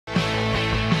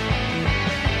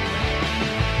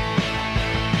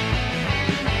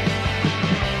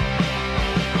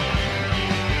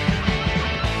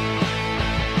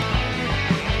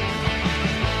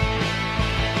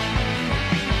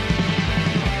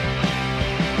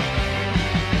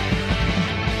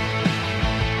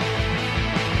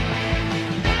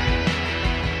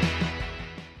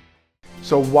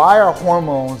So why are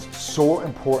hormones so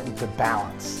important to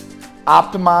balance,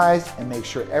 optimize, and make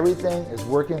sure everything is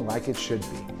working like it should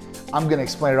be? I'm gonna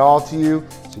explain it all to you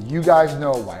so you guys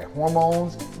know why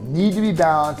hormones need to be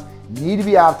balanced, need to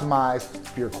be optimized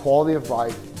for your quality of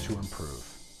life to improve.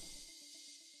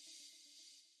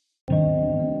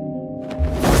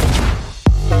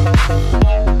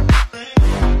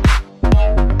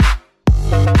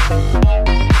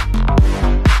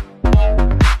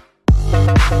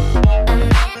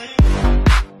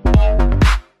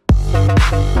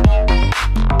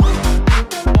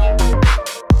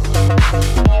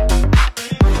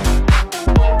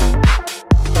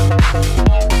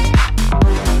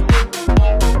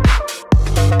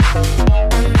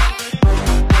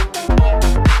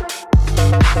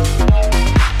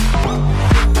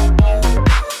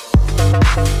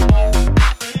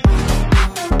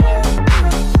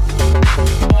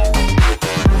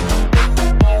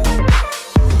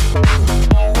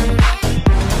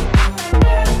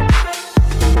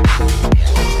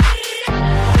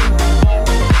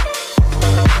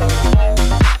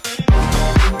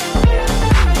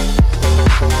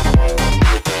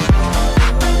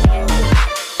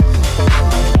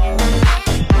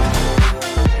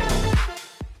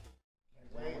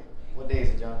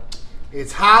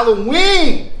 It's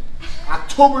Halloween,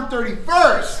 October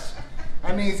 31st.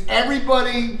 That means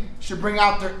everybody should bring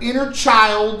out their inner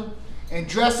child and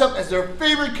dress up as their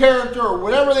favorite character or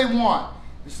whatever they want.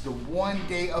 This is the one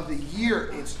day of the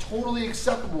year it's totally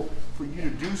acceptable for you to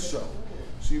do so.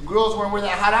 So you girls want to wear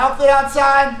that hot outfit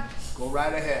outside? Go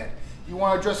right ahead. You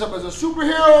want to dress up as a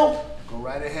superhero? Go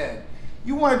right ahead.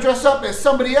 You want to dress up as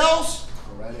somebody else?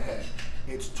 Go right ahead.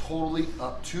 It's totally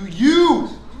up to you.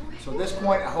 So at this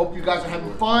point, I hope you guys are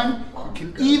having fun. You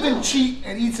can even cheat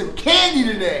and eat some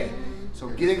candy today. So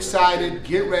get excited,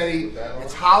 get ready.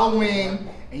 It's Halloween,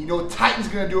 and you know Titan's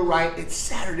gonna do it right. It's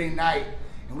Saturday night,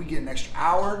 and we get an extra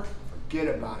hour. Forget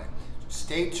about it. So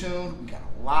stay tuned. We got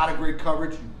a lot of great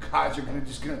coverage. You guys are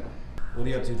just gonna. What are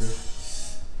you up to, dude?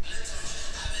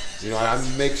 You know, I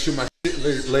make sure my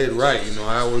shit laid right. You know,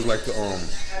 I always like to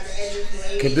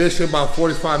condition about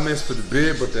 45 minutes for the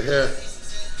beard, but the hair.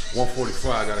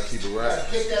 145, I gotta keep it right.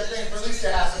 Kick that thing for at least a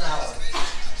half an hour.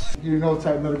 You know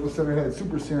Type Medical Center had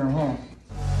super serum, huh?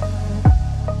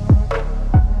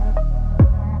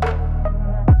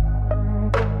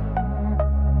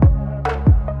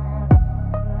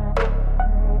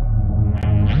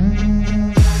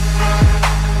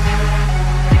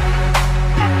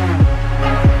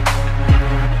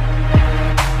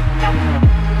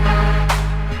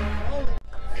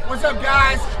 What's up,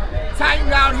 guys?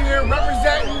 Titan out here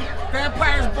representing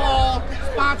Vampires Ball,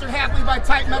 sponsored happily by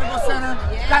Titan Medical Center.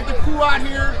 Got the crew out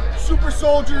here, super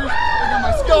soldiers. I got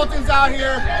my skeletons out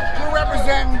here. We're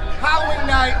representing Halloween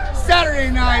night,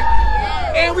 Saturday night,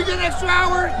 and we get an extra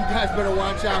hour. You guys better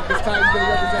watch out because Titan's gonna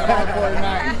represent hardcore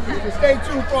tonight. So stay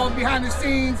tuned for all the behind the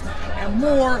scenes and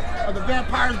more of the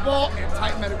Vampires Ball and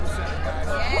Titan Medical Center, guys.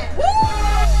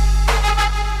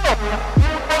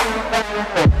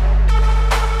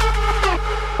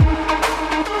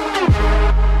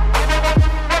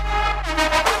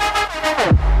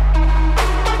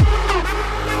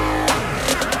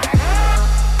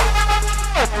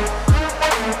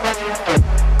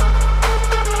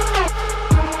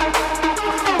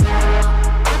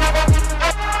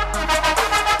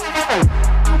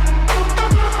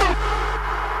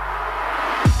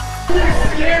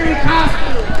 Scary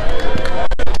costume.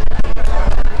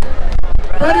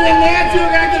 Freddie and Nancy are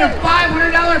going to get a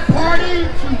 $500 party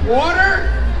to water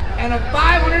and a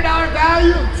 $500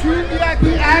 value of 2 VIP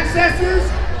accesses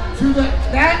to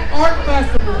that art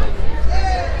festival.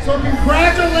 So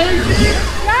congratulations.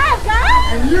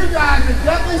 And you guys are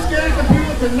definitely scaring some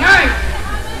people tonight.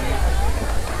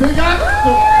 Big up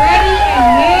to Freddie and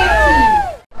Nancy.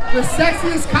 The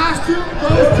sexiest costume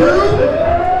goes to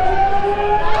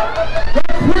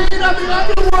Queen of the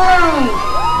Underworld!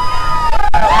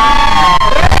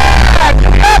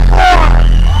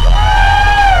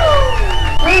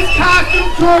 This costume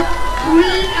took 3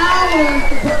 hours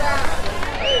to put out.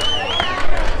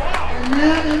 And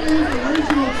then it is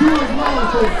original too as well.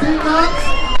 So big ups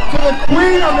to the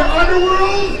Queen of the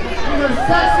Underworld in her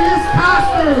sexiest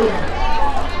costume.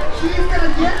 She's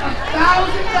gonna get a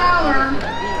 $1,000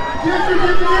 gift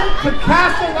certificate to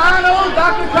Castellano,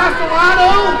 Dr. Castellano.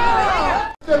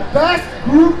 The best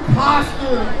group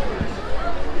costume.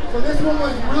 So this one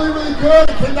was really, really good.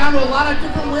 It came down to a lot of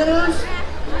different winners,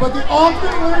 but the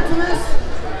ultimate winner to this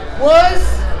was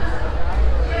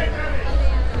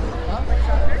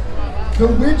the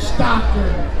Witch Doctor.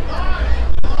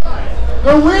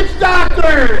 The Witch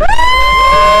Doctor!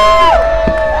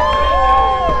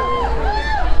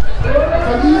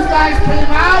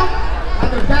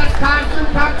 costume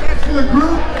contest for the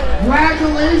group.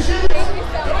 Congratulations.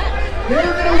 They're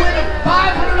going to win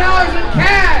 $500 in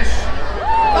cash.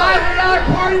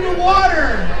 $500 party in the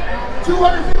water.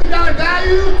 $250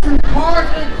 value to Cars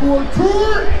and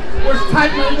Couture, which Type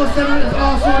Medical Center is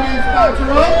also a main sponsor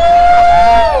of.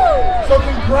 So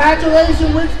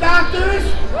congratulations, Witch Doctors,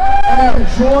 and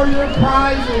enjoy your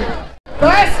prizes.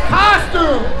 Best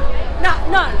costume. No,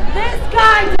 this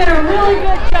guy did a really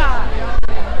good job.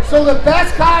 So the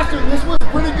best costume, this was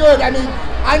pretty good. I mean,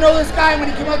 I know this guy, when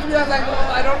he came up to me, I was like,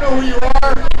 well, I don't know who you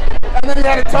are. And then he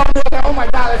had to tell me, like, oh my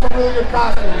God, that's a really good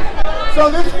costume. So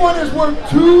this one is worth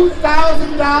 $2,000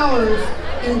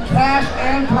 in cash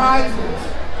and prizes.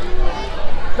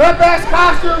 The best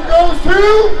costume goes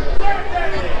to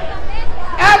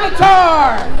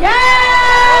Avatar! Yeah!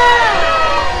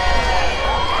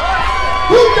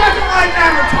 Who doesn't like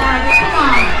Avatar? Come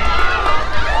on!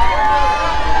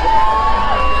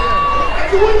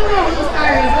 You wouldn't know who this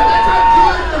guy is, but that's how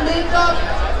good the makeup,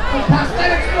 the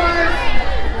prosthetics was.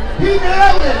 He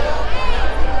nailed it!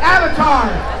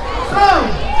 Avatar! So,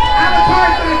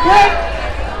 Avatar's gonna get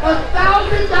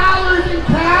 $1,000 in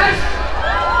cash.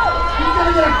 He's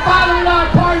gonna get a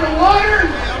 $500 part in the water.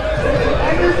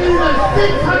 And this is a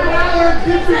 $600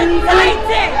 gift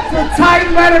to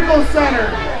Type Medical Center.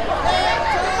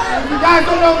 And if you guys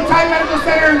don't know the Type Medical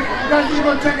Center, you guys need to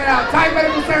go check it out.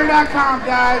 TypeMedicalCenter.com,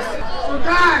 guys. So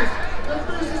guys, let's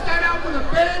finish this night out with a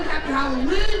bang. Happy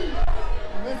Halloween.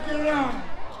 And let's get it on.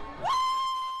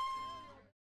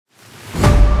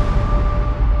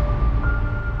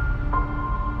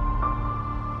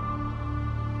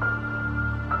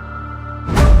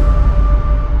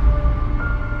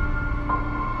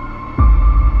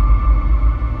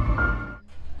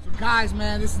 Guys,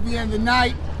 man, this is the end of the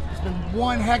night. It's been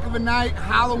one heck of a night.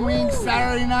 Halloween,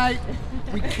 Saturday night.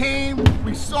 We came,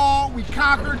 we saw, we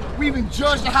conquered. We even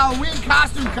judged the Halloween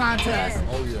costume contest.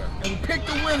 Oh yeah. And we picked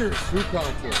the winners. 2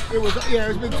 contests.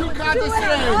 There's been 2 contests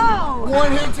today.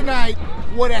 One here tonight.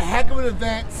 What a heck of an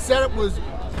event. Setup was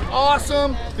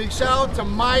awesome. Big shout out to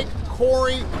Mike,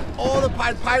 Corey, all the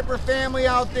Pied Piper family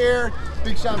out there.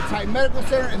 Big shout out to Type Medical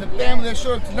Center and the family that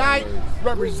showed up tonight,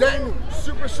 representing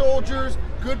super soldiers,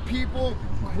 good people,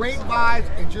 great vibes,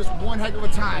 and just one heck of a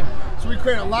time. So we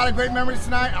created a lot of great memories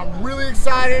tonight. I'm really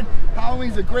excited.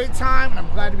 Halloween's a great time, and I'm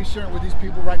glad to be sharing it with these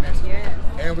people right next to me.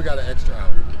 And we got an extra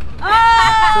hour.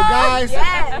 So guys,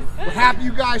 we're happy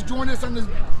you guys joined us on this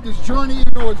journey,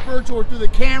 even though it's virtual or through the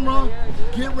camera.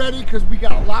 Get ready, because we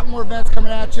got a lot more events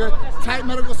coming at you.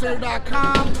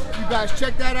 TypeMedicalCenter.com. You guys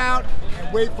check that out,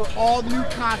 and wait for all the new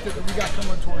content that we got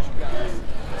coming towards you guys.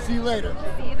 See you later.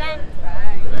 See you then.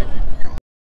 Thank you.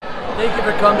 Thank you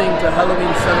for coming to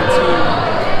Helloween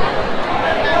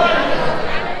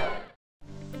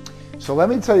 17. So let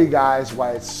me tell you guys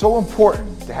why it's so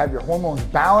important to have your hormones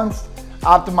balanced,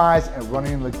 optimized, and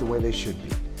running like the way they should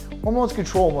be. Hormones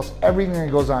control almost everything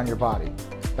that goes on in your body.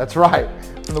 That's right,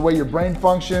 from the way your brain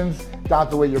functions, down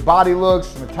to the way your body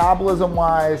looks,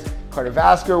 metabolism-wise,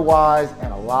 cardiovascular-wise,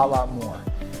 and a lot more.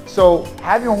 So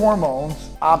having your hormones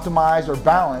optimized or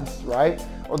balanced, right,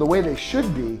 or the way they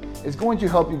should be, is going to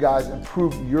help you guys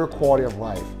improve your quality of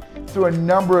life through a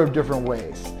number of different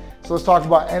ways. So let's talk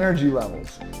about energy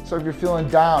levels. So if you're feeling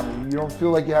down and you don't feel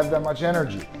like you have that much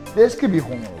energy, this could be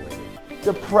hormone related.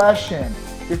 Depression,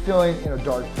 you're feeling in a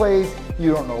dark place,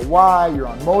 you don't know why, you're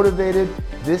unmotivated,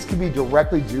 this could be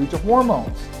directly due to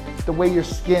hormones. The way your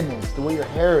skin is, the way your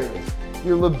hair is,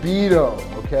 your libido,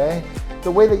 okay?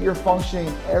 The way that you're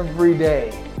functioning every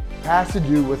day has to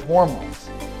do with hormones.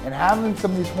 And having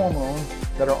some of these hormones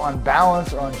that are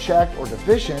unbalanced or unchecked or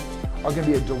deficient are going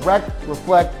to be a direct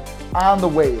reflect on the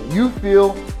way that you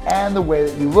feel and the way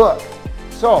that you look.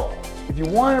 So if you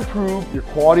want to improve your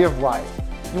quality of life,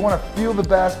 if you want to feel the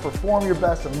best, perform your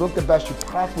best, and look the best you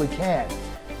possibly can,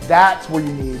 that's where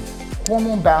you need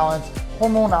hormone balance,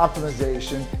 hormone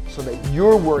optimization, so that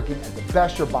you're working at the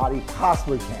best your body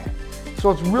possibly can.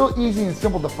 So it's real easy and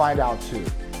simple to find out too.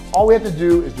 All we have to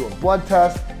do is do a blood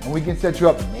test, and we can set you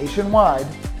up nationwide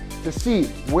to see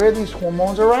where these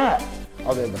hormones are at.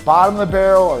 Are they at the bottom of the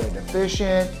barrel? Are they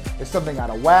deficient? Is something out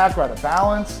of whack or out of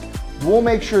balance? We'll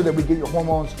make sure that we get your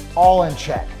hormones all in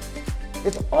check.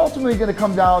 It's ultimately going to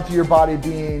come down to your body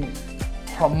being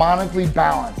harmonically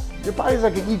balanced. Your body's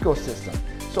like an ecosystem.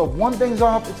 So if one thing's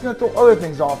off, it's going to throw other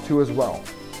things off too as well.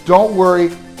 Don't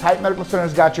worry, Type Medical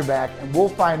Center's got your back, and we'll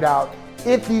find out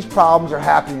if these problems are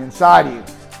happening inside of you.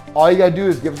 All you gotta do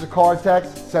is give us a call or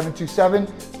text,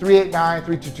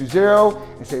 727-389-3220,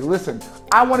 and say, listen,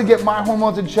 I wanna get my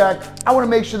hormones in check, I wanna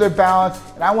make sure they're balanced,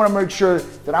 and I wanna make sure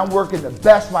that I'm working the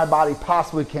best my body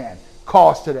possibly can.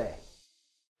 Call us today.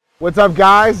 What's up,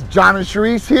 guys? John and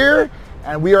Sharice here,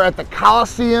 and we are at the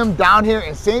Coliseum down here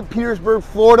in St. Petersburg,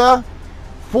 Florida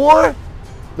for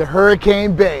the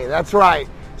Hurricane Bay. That's right.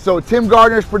 So Tim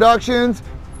Gardner's Productions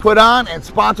put on and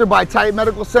sponsored by Titan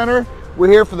Medical Center. We're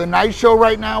here for the night show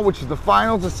right now, which is the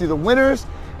finals, to see the winners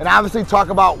and obviously talk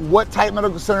about what Titan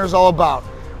Medical Center is all about.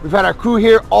 We've had our crew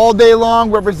here all day long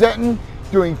representing,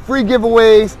 doing free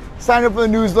giveaways, signing up for the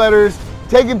newsletters,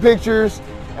 taking pictures,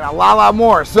 and a lot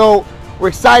more. So we're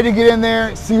excited to get in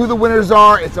there, see who the winners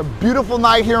are. It's a beautiful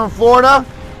night here in Florida.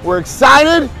 We're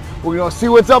excited. We're gonna see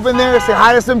what's up in there, say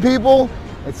hi to some people,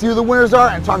 and see who the winners are,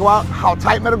 and talk about how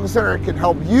Titan Medical Center can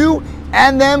help you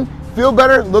and them feel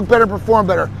better, look better, perform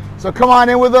better. So come on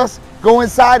in with us, go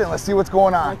inside, and let's see what's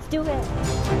going on. Let's do it.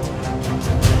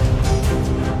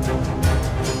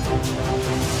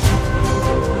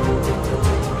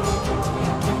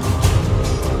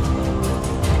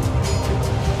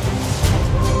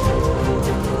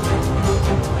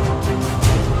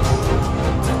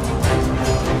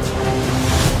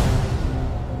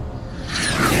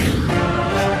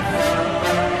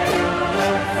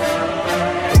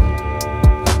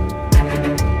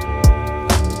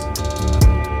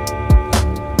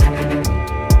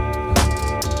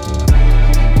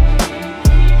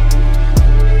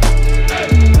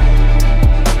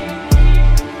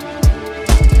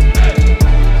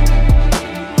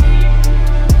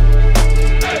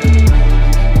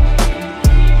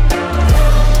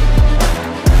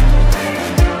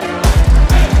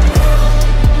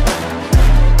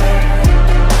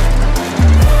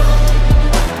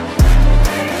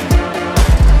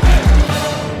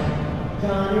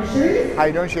 How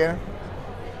you doing, Shannon?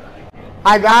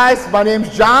 Hi guys, my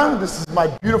name's John. This is my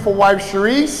beautiful wife,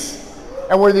 Sharice,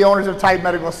 and we're the owners of Titan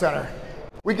Medical Center.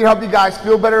 We can help you guys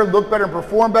feel better, look better, and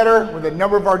perform better with a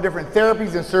number of our different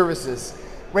therapies and services,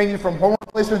 ranging from hormone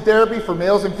replacement therapy for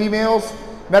males and females,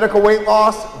 medical weight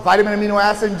loss, vitamin amino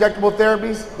acid injectable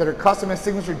therapies that are custom and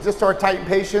signature just to our Titan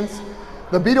patients,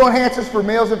 libido enhancers for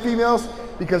males and females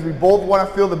because we both want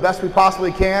to feel the best we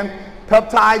possibly can,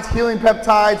 peptides, healing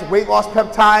peptides, weight loss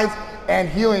peptides, and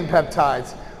healing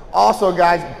peptides. Also,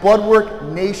 guys, blood work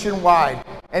nationwide.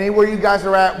 Anywhere you guys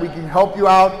are at, we can help you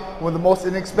out with the most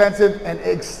inexpensive and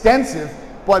extensive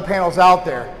blood panels out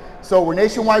there. So we're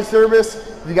nationwide service.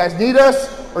 If you guys need us,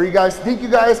 or you guys think you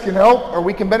guys can help, or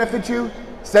we can benefit you,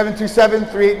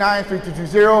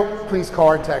 727-389-3220. Please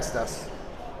call or text us.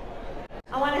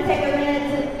 I want to take a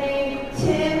minute to thank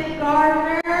Tim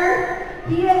Gardner.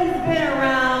 He has been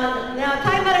around. Now,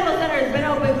 Titan Medical Center has been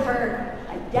open for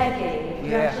a decade, if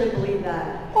you actually believe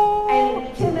that.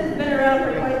 And Tim has been around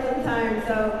for quite some time,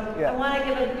 so I want to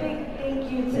give a big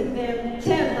thank you to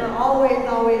Tim for always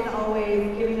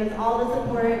giving us all the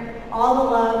support, all the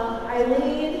love.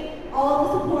 Eileen, all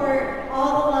the support,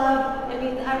 all the love. It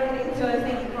means everything to us.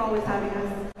 Thank you for always having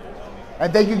us.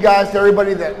 And thank you guys to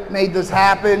everybody that made this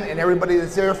happen, and everybody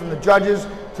that's there, from the judges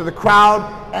to the crowd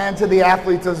and to the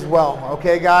athletes as well.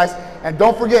 Okay, guys? And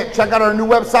don't forget, check out our new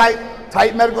website,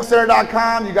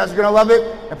 TitanMedicalCenter.com. You guys are going to love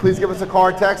it. And please give us a call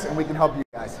or text, and we can help you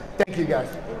guys. Thank you, guys.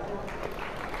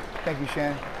 Thank you,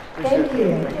 Shannon. Thank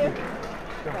you.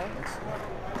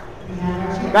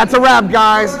 That's a wrap,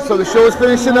 guys. So the show is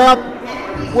finishing up.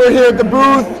 We're here at the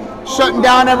booth, shutting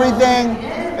down everything.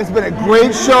 It's been a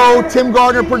great show. Tim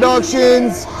Gardner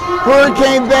Productions,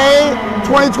 Hurricane Bay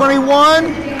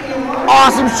 2021.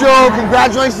 Awesome show.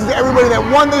 Congratulations to everybody that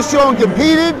won this show and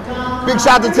competed. Big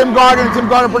shout out to Tim Gardner and Tim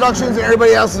Gardner Productions and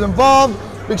everybody else is involved.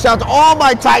 Big shout out to all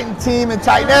my Titan team and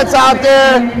Titanettes out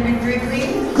there,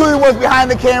 including what's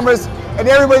behind the cameras, and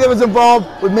everybody that was involved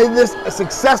with making this a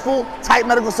successful Titan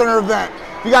Medical Center event.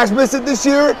 If you guys missed it this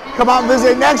year, come out and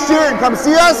visit next year and come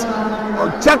see us, or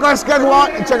check our schedule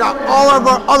out and check out all of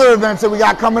our other events that we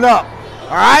got coming up.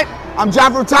 All right? I'm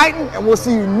John from Titan, and we'll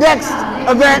see you next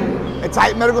event at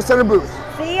Titan Medical Center booth.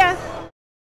 See ya.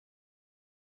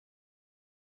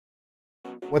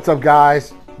 What's up,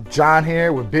 guys? John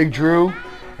here with Big Drew,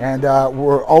 and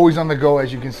we're always on the go,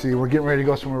 as you can see. We're getting ready to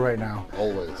go somewhere right now.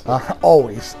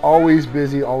 Always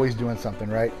busy, always doing something,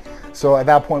 right? So at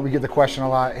that point, we get the question a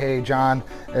lot, hey, John,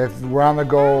 if we're on the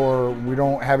go or we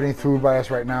don't have any food by us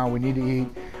right now, we need to eat,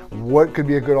 what could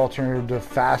be a good alternative to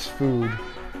fast food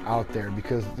out there?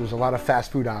 Because there's a lot of fast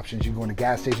food options. You can go into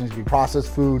gas stations, get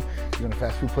processed food, you go to a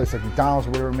fast food place like McDonald's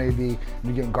or whatever it may be, and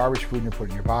you're getting garbage food and you're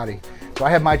putting in your body. So I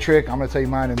have my trick, I'm gonna tell you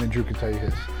mine, and then Drew can tell you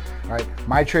his. All right,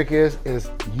 my trick is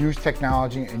use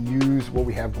technology and use what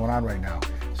we have going on right now.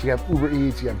 So you have Uber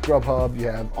Eats, you have Grubhub, you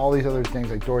have all these other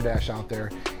things like DoorDash out there,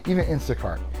 even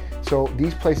Instacart. So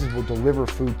these places will deliver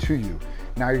food to you.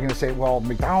 Now you're gonna say, well,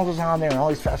 McDonald's is on there and all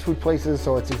these fast food places,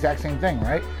 so it's the exact same thing,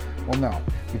 right? Well, no,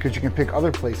 because you can pick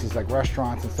other places like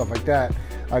restaurants and stuff like that.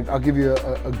 I'll give you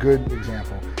a good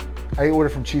example. I order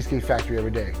from Cheesecake Factory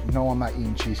every day. No, I'm not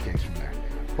eating cheesecakes from there.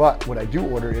 But what I do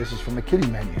order is from the kiddie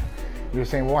menu. You're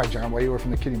saying, well, why, John? Why do you order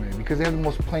from the kiddie menu? Because they have the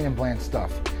most plain and bland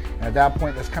stuff. And at that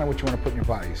point, that's kind of what you want to put in your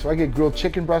body. So I get grilled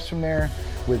chicken breasts from there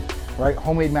with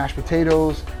homemade mashed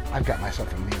potatoes. I've got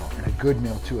myself a meal, and a good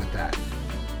meal too at that.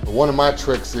 One of my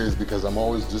tricks is, because I'm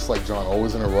always, just like John,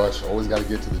 always in a rush, always got to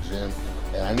get to the gym,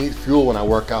 and I need fuel when I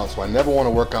work out, so I never want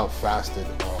to work out fasted.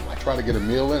 I try to get a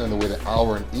meal in and wait an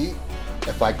hour and eat.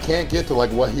 If I can't get to,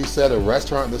 like what he said, a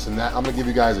restaurant, this and that, I'm going to give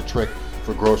you guys a trick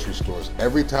for grocery stores.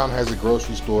 Every town has a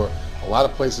grocery store. A lot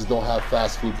of places don't have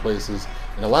fast food places.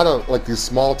 And a lot of like these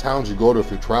small towns you go to,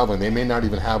 if you're traveling, they may not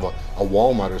even have a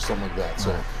Walmart or something like that.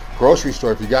 So grocery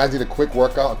store, if you guys need a quick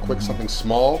workout, a quick something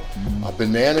small, a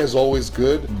banana is always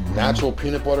good. Natural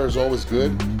peanut butter is always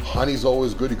good. Honey's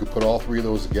always good. You could put all three of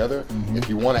those together. If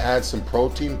you want to add some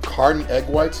protein, carton egg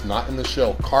whites, not in the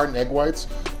shell, carton egg whites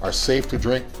are safe to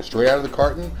drink straight out of the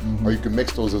carton, or you can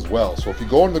mix those as well. So if you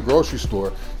go into the grocery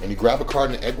store and you grab a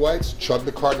carton of egg whites, chug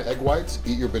the carton of egg whites,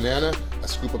 eat your banana, a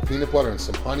scoop of peanut butter and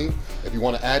some honey. If you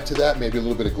want to add to that, maybe a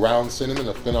little bit of ground cinnamon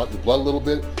to thin out your blood a little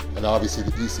bit, and obviously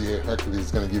the ECA Hercules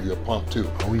is going to give you a pump too.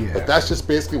 Oh yeah. But that's just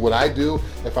basically what I do.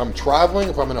 If I'm traveling,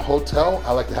 if I'm in a hotel,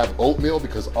 I like to have oatmeal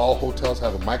because all hotels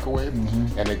have a microwave.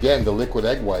 And again, the liquid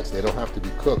egg whites, they don't have to be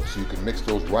cooked, so you can mix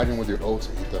those right in with your oats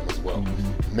and eat them as well.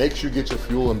 Make sure you get your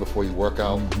fuel in before you work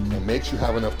out, and make sure you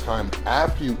have enough time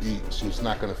after you eat so it's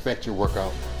not going to affect your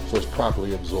workout, so it's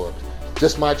properly absorbed.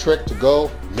 Just my trick to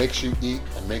go, make sure you eat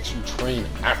and make sure you train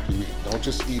after you eat. Don't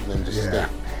just eat and then just stay.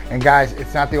 And guys,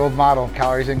 it's not the old model,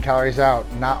 calories in, calories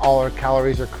out. Not all our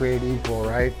calories are created equal,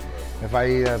 right? If I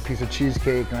eat a piece of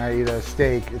cheesecake and I eat a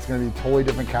steak, it's gonna be totally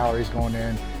different calories going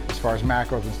in as far as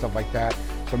macros and stuff like that.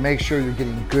 So make sure you're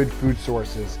getting good food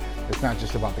sources. It's not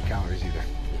just about the calories either.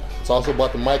 It's also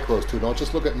about the micros too. Don't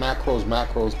just look at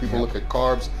macros. People look at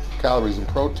carbs, calories, and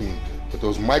protein. But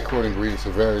those micro ingredients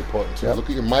are very important. So look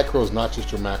at your micros, not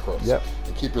just your macros.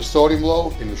 And keep your sodium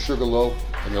low and your sugar low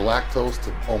and your lactose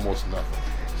to almost nothing.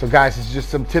 So guys, this is just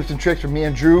some tips and tricks from me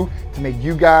and Drew to make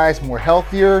you guys more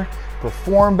healthier,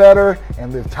 perform better,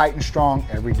 and live tight and strong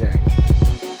every day.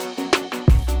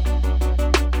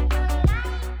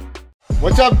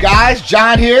 What's up guys,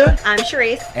 John here. I'm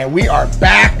Sharice. And we are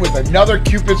back with another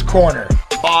Cupid's Corner.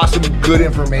 Awesome, good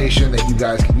information that you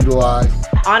guys can utilize.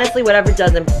 Honestly, whatever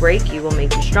doesn't break you will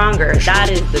make you stronger.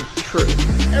 That is the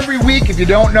truth. Every week, if you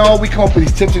don't know, we come up with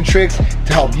these tips and tricks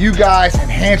to help you guys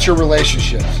enhance your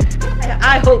relationships.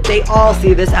 I hope they all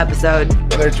see this episode.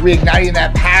 Whether it's reigniting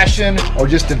that passion or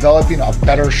just developing a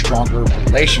better, stronger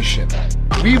relationship.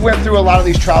 We went through a lot of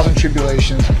these trials and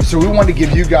tribulations, so we wanted to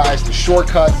give you guys the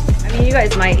shortcuts. I mean, you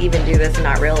guys might even do this and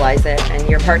not realize it, and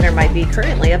your partner might be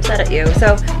currently upset at you,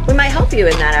 so we might help you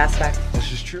in that aspect.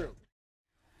 This is true.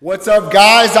 What's up,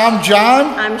 guys? I'm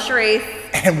John. I'm Sharice.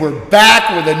 And we're back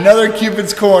with another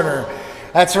Cupid's Corner.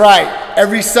 That's right.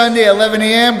 Every Sunday at 11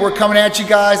 a.m., we're coming at you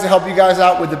guys to help you guys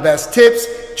out with the best tips,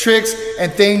 tricks,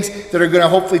 and things that are going to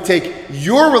hopefully take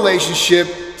your relationship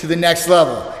to the next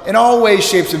level in all ways,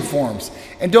 shapes, and forms.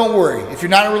 And don't worry, if you're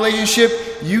not in a relationship,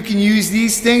 you can use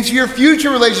these things for your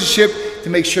future relationship to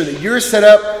make sure that you're set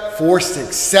up for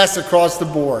success across the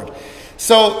board.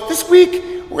 So this week,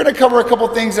 we're going to cover a couple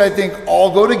things that I think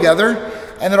all go together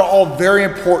and that are all very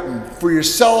important for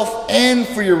yourself and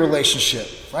for your relationship.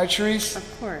 Right, Sharice?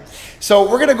 Of course. So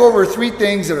we're going to go over 3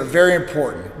 things that are very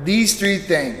important. These 3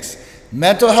 things: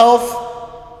 mental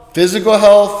health, physical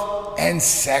health, and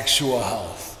sexual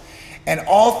health. And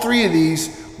all 3 of these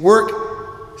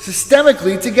work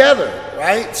systemically together,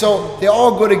 right? So they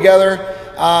all go together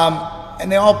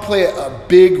and they all play a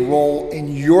big role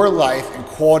in your life and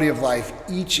quality of life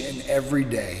each and every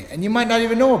day. And you might not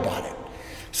even know about it.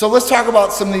 So let's talk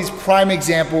about some of these prime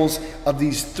examples of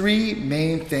these 3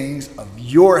 main things of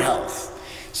your health.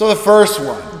 So the first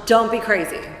one. Don't be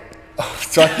crazy. Oh,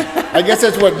 sorry. I guess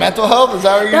that's what, mental health? Is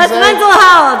that what you're saying? That's mental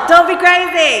health. Don't be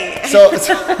crazy.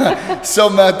 So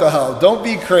mental health. Don't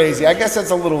be crazy. I guess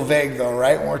that's a little vague though,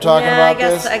 right? When we're talking about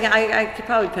this. I could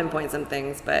probably pinpoint some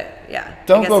things, but yeah.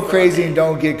 Don't go crazy and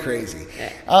don't get crazy.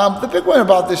 Yeah. The big one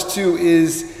about this too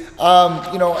is,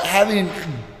 having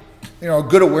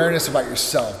good awareness about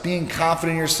yourself, being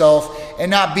confident in yourself, and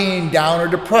not being down or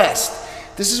depressed.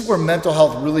 This is where mental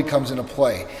health really comes into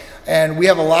play. And we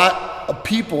have a lot of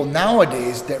people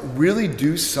nowadays that really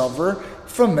do suffer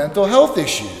from mental health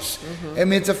issues. I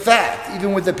mean, it's a fact.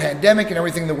 Even with the pandemic and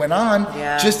everything that went on,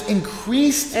 just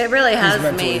increased. It really has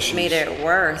made it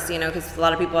worse, because a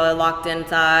lot of people are locked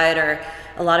inside, or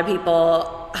a lot of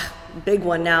people, big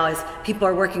one now is people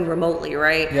are working remotely,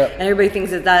 right? Yep. And everybody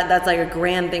thinks that that's like a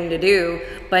grand thing to do.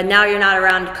 But now you're not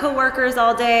around coworkers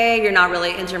all day. You're not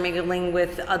really intermingling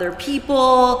with other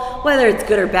people, whether it's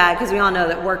good or bad, because we all know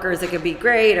that workers, it could be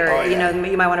great, or you know,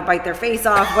 you might want to bite their face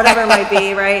off, whatever it might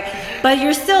be, right? But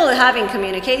you're still having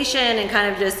communication and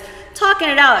kind of just talking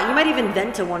it out. You might even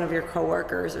vent to one of your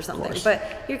coworkers or something,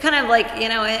 but you're kind of like, you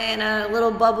know, in a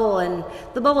little bubble, and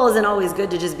the bubble isn't always good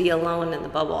to just be alone in the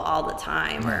bubble all the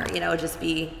time, or, you know, just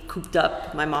be cooped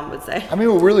up, my mom would say. I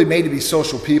mean, we're really made to be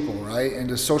social people, right? And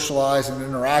to socialize and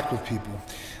interact with people.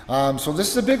 So this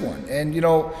is a big one. And, you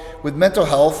know, with mental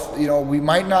health, you know, we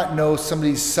might not know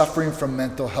somebody's suffering from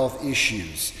mental health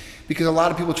issues because a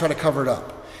lot of people try to cover it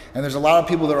up. And there's a lot of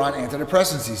people that are on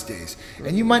antidepressants these days.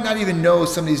 And you might not even know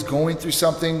somebody's going through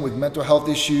something with mental health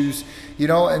issues, you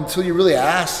know, until you really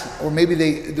ask, or maybe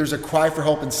there's a cry for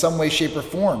help in some way, shape, or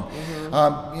form.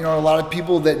 You know, a lot of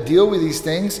people that deal with these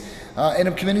things end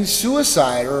up committing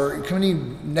suicide or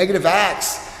committing negative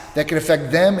acts that can affect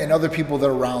them and other people that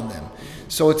are around them.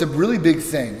 So it's a really big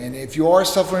thing. And if you are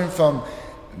suffering from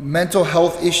mental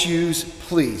health issues,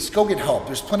 please go get help.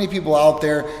 There's plenty of people out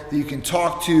there that you can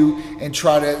talk to and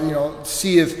try to, you know,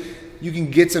 see if you can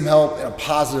get some help in a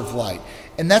positive light.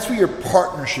 And that's what your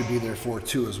partner should be there for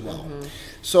too as well.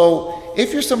 So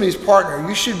if you're somebody's partner,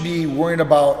 you should be worrying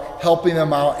about helping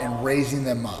them out and raising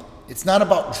them up. It's not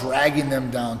about dragging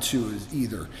them down too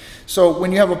either. So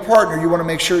when you have a partner, you want to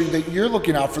make sure that you're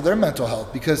looking out for their mental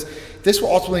health, because this will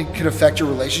ultimately could affect your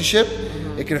relationship.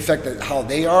 It can affect how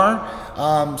they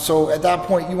are. So at that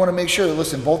point, you want to make sure that,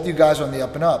 listen, both of you guys are on the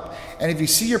up and up. And if you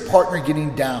see your partner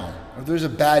getting down, or there's a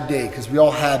bad day, because we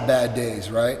all have bad days,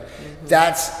 right?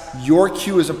 That's your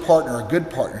cue as a partner, a good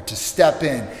partner, to step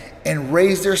in and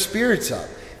raise their spirits up.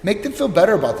 Make them feel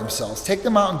better about themselves. Take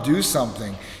them out and do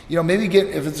something. You know, maybe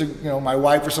if it's, you know, my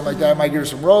wife or something like that, I might give her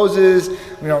some roses,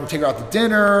 you know, take her out to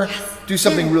dinner, do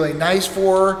something really nice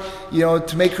for her, you know,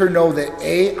 to make her know that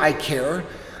A, I care,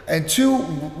 and two,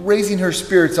 raising her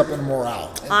spirits up and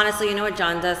morale. Honestly, you know what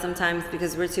John does sometimes,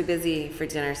 because we're too busy for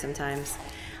dinner sometimes.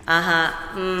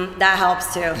 That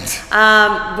helps too.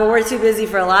 But we're too busy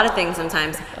for a lot of things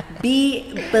sometimes.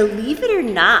 Believe it or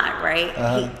not, right?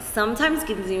 He sometimes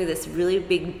gives me this really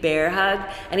big bear hug,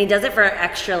 and he does it for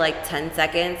extra like 10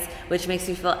 seconds, which makes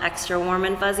me feel extra warm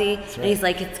and fuzzy. Right. And he's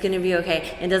like, it's gonna be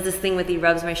okay. And does this thing with he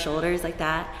rubs my shoulders like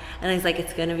that. And he's like,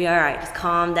 it's gonna be all right. Just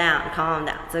calm down,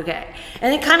 it's okay.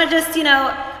 And it kind of just, you know,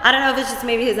 I don't know if it's just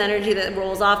maybe his energy that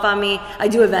rolls off on me. I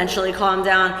do eventually calm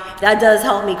down. That does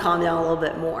help me calm down a little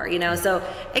bit more, you know? So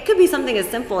it could be something as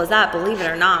simple as that, believe it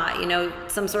or not, you know,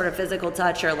 some sort of physical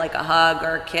touch, or like a hug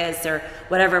or a kiss or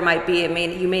whatever it might be. I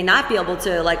mean, you may not be able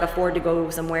to like afford to go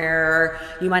somewhere, or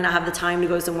you might not have the time to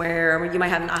go somewhere, or you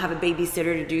might not have a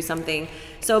babysitter to do something.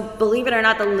 So believe it or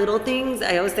not, the little things,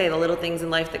 I always say the little things in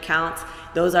life that counts,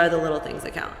 those are the little things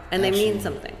that count, and they mean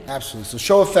something. Absolutely. So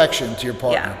show affection to your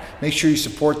partner. Make sure you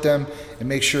support them and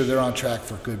make sure they're on track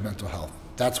for good mental health.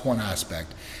 That's one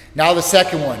aspect. Now the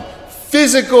second one,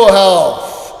 physical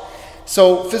health.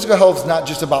 So physical health is not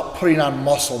just about putting on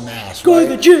muscle mass, Going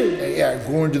to the gym. Yeah,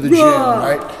 going to the gym,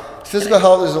 right? Physical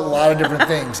health is a lot of different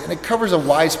things, and it covers a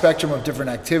wide spectrum of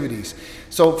different activities.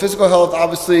 So physical health,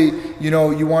 obviously, you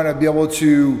know, you want to be able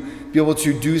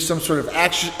to do some sort of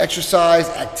exercise,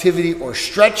 activity, or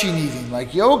stretching even,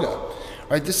 like yoga.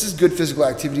 Right? This is good physical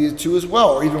activity too as well,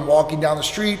 or even walking down the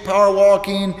street, power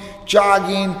walking,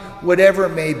 jogging, whatever it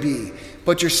may be.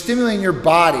 But you're stimulating your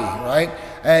body, right?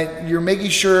 And you're making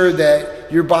sure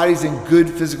that your body's in good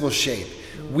physical shape.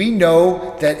 We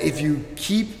know that if you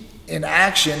keep in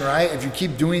action, right? If you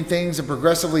keep doing things and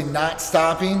progressively not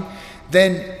stopping,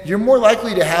 then you're more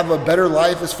likely to have a better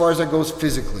life as far as that goes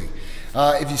physically.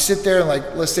 If you sit there and,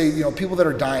 like, let's say, you know, people that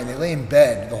are dying, they lay in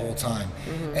bed the whole time.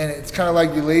 And it's kind of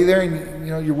like you lay there and,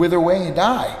 you know, you wither away and you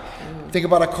die. Think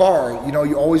about a car. You know,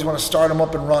 you always want to start them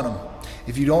up and run them.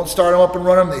 If you don't start them up and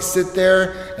run them, they sit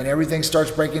there and everything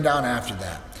starts breaking down after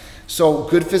that. So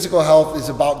good physical health is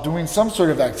about doing some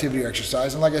sort of activity or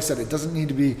exercise. And like I said, it doesn't need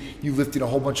to be you lifting a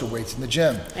whole bunch of weights in the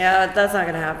gym. Yeah, that's not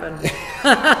going to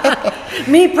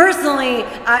happen. Me personally,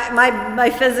 my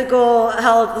physical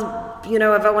health, you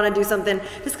know, if I want to do something,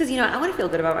 just because, you know, I want to feel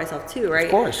good about myself too, right?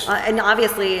 Of course. And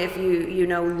obviously, if you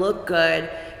know, look good,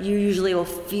 you usually will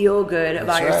feel good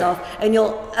about yourself, and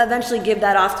you'll eventually give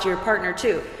that off to your partner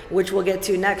too, which we'll get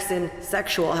to next in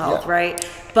sexual health, right?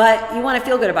 But you want to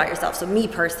feel good about yourself. So me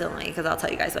personally, because I'll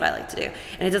tell you guys what I like to do,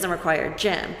 and it doesn't require a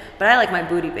gym, but I like my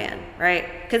booty band,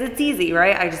 right? Because it's easy,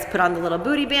 right? I just put on the little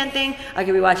booty band thing. I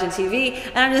could be watching TV,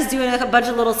 and I'm just doing a bunch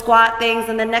of little squat things,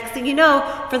 and then next thing you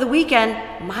know, for the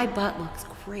weekend, my butt looks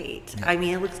great. I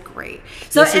mean, it looks great.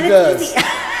 So, Yes, it does. Easy.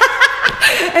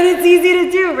 And it's easy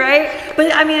to do, right?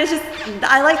 But I mean, it's just,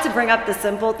 I like to bring up the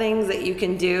simple things that you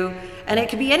can do. And it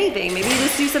could be anything. Maybe you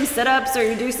just do some sit-ups, or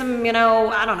you do some, you know,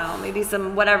 I don't know, maybe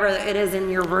some whatever it is in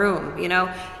your room, you know.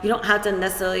 You don't have to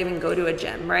necessarily even go to a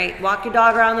gym, right? Walk your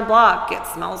dog around the block,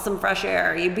 smell some fresh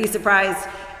air. You'd be surprised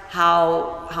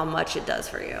how much it does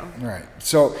for you. All right.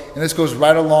 So, and this goes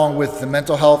right along with the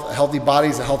mental health. A healthy body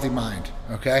is a healthy mind,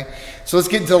 okay? So let's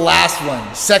get into the last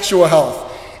one, sexual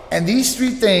health. And these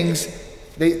three things,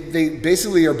 they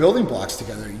basically are building blocks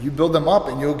together. You build them up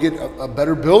and you'll get a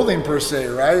better building per se,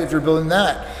 right? If you're building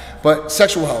that. But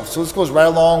sexual health. So this goes right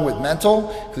along with mental,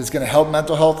 because it's going to help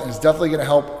mental health, and it's definitely going to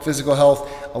help physical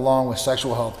health along with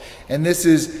sexual health. And this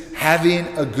is having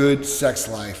a good sex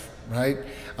life, right?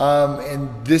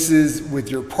 And this is with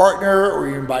your partner or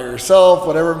even by yourself,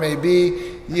 whatever it may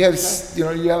be. You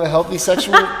have a healthy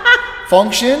sexual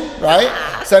function,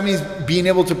 right? So that means being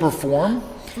able to perform.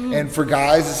 And for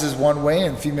guys, this is one way,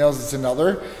 and females, it's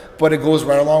another. But it goes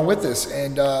right along with this.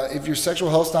 And if your sexual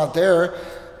health's not there,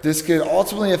 this could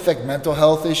ultimately affect mental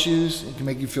health issues. It can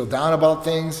make you feel down about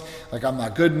things, like I'm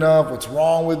not good enough, what's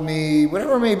wrong with me,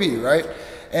 whatever it may be, right?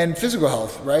 And physical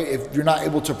health, right? If you're not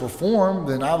able to perform,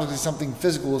 then obviously something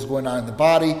physical is going on in the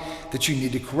body that you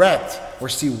need to correct or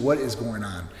see what is going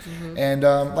on. And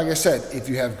like I said, if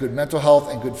you have good mental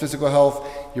health and good physical health,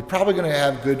 you're probably going to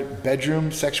have good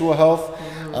bedroom sexual health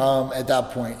at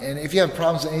that point. And if you have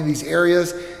problems in any of these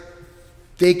areas,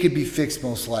 they could be fixed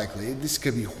most likely. This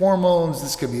could be hormones,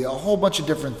 this could be a whole bunch of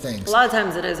different things. A lot of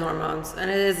times it is hormones,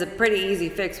 and it is a pretty easy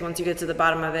fix once you get to the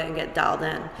bottom of it and get dialed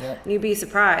in. Yeah. And you'd be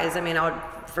surprised. I mean,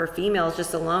 for females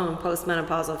just alone,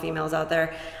 postmenopausal females out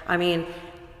there, I mean,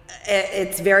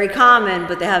 it's very common,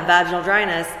 but they have vaginal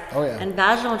dryness. Oh yeah. And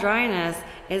vaginal dryness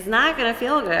is not going to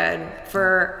feel good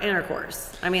for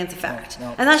intercourse. I mean, it's a fact.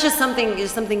 No. And that's just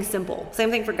something simple. Same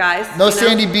thing for guys. No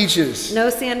sandy beaches. No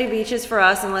sandy beaches for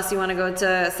us, unless you want to go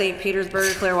to St.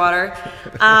 Petersburg or Clearwater.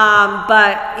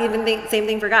 But same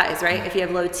thing for guys, right? If you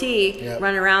have low T,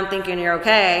 running around thinking you're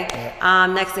okay,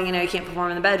 next thing you know, you can't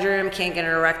perform in the bedroom, can't get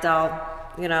an erectile,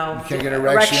 you can't get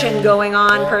erection going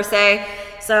on per se.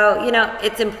 So,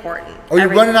 it's important. Or you're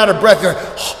running out of breath. You're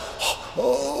like,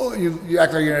 oh, you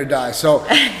act like you're going to die. So,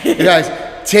 you guys,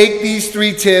 take these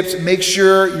 3 tips. Make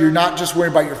sure you're not just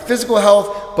worried about your physical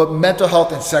health, but mental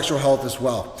health and sexual health as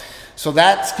well. So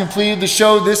that's completed the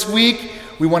show this week.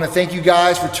 We want to thank you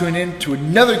guys for tuning in to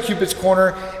another Cupid's Corner.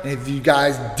 And if you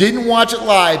guys didn't watch it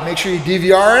live, make sure you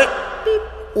DVR it.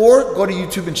 Or go to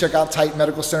YouTube and check out Titan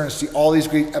Medical Center and see all these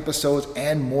great episodes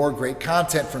and more great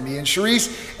content from me and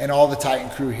Sharice and all the Titan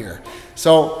crew here.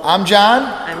 So I'm John.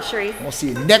 I'm Sharice. And we'll see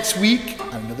you next week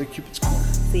on another Cupid's Corner.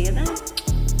 See you then.